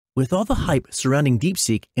With all the hype surrounding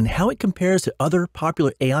DeepSeek and how it compares to other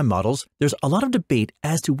popular AI models, there's a lot of debate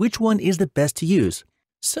as to which one is the best to use.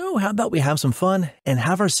 So how about we have some fun and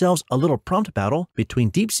have ourselves a little prompt battle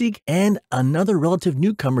between DeepSeek and another relative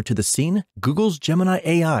newcomer to the scene, Google's Gemini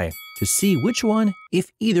AI, to see which one,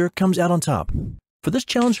 if either, comes out on top. For this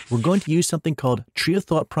challenge, we're going to use something called tree of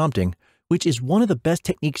thought prompting, which is one of the best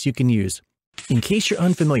techniques you can use. In case you're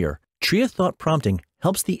unfamiliar, tree of thought prompting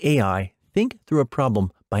helps the AI think through a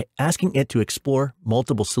problem by asking it to explore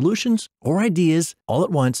multiple solutions or ideas all at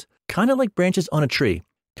once, kind of like branches on a tree,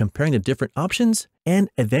 comparing the different options and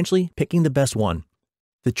eventually picking the best one.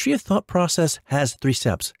 The tree of thought process has 3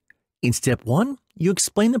 steps. In step 1, you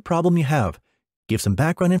explain the problem you have, give some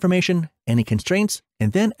background information, any constraints,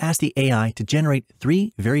 and then ask the AI to generate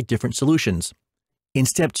 3 very different solutions. In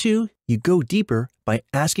step 2, you go deeper by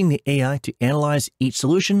asking the AI to analyze each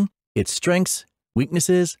solution, its strengths,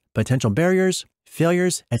 weaknesses, potential barriers,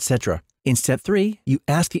 failures, etc. In step 3, you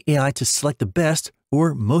ask the AI to select the best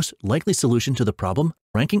or most likely solution to the problem,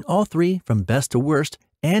 ranking all 3 from best to worst,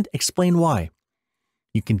 and explain why.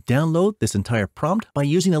 You can download this entire prompt by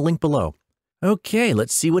using the link below. Okay,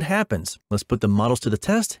 let's see what happens. Let's put the models to the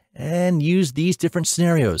test and use these different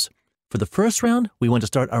scenarios. For the first round, we want to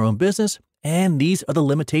start our own business, and these are the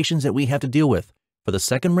limitations that we have to deal with. For the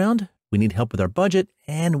second round, we need help with our budget,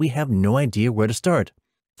 and we have no idea where to start.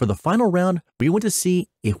 For the final round, we want to see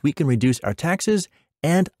if we can reduce our taxes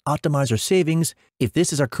and optimize our savings if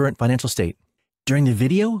this is our current financial state. During the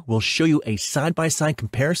video, we'll show you a side-by-side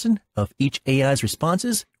comparison of each AI's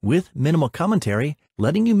responses with minimal commentary,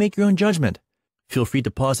 letting you make your own judgment. Feel free to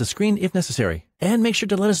pause the screen if necessary, and make sure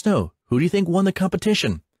to let us know who do you think won the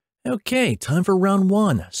competition. Okay, time for round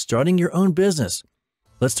 1, starting your own business.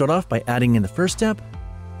 Let's start off by adding in the first step.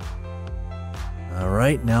 All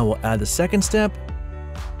right, now we'll add the second step.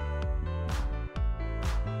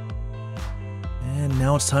 And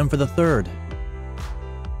now it's time for the third.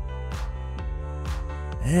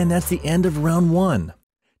 And that's the end of round 1.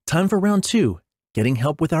 Time for round 2, getting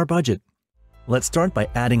help with our budget. Let's start by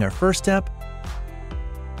adding our first step.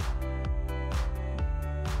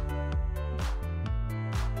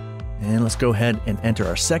 And let's go ahead and enter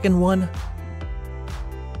our second one.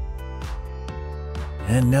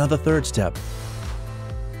 And now the third step.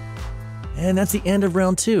 And that's the end of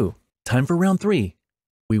round 2. Time for round 3.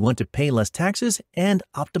 We want to pay less taxes and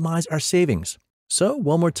optimize our savings. So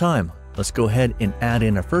one more time, let's go ahead and add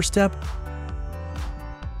in our first step.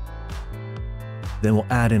 Then we'll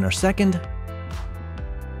add in our second.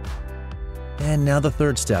 And now the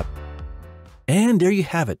third step. And there you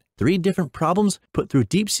have it, 3 different problems put through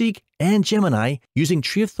DeepSeek and Gemini using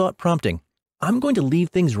tree of thought prompting. I'm going to leave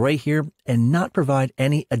things right here and not provide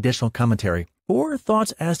any additional commentary or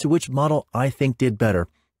thoughts as to which model I think did better,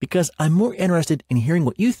 because I'm more interested in hearing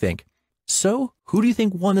what you think. So, who do you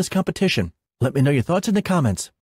think won this competition? Let me know your thoughts in the comments.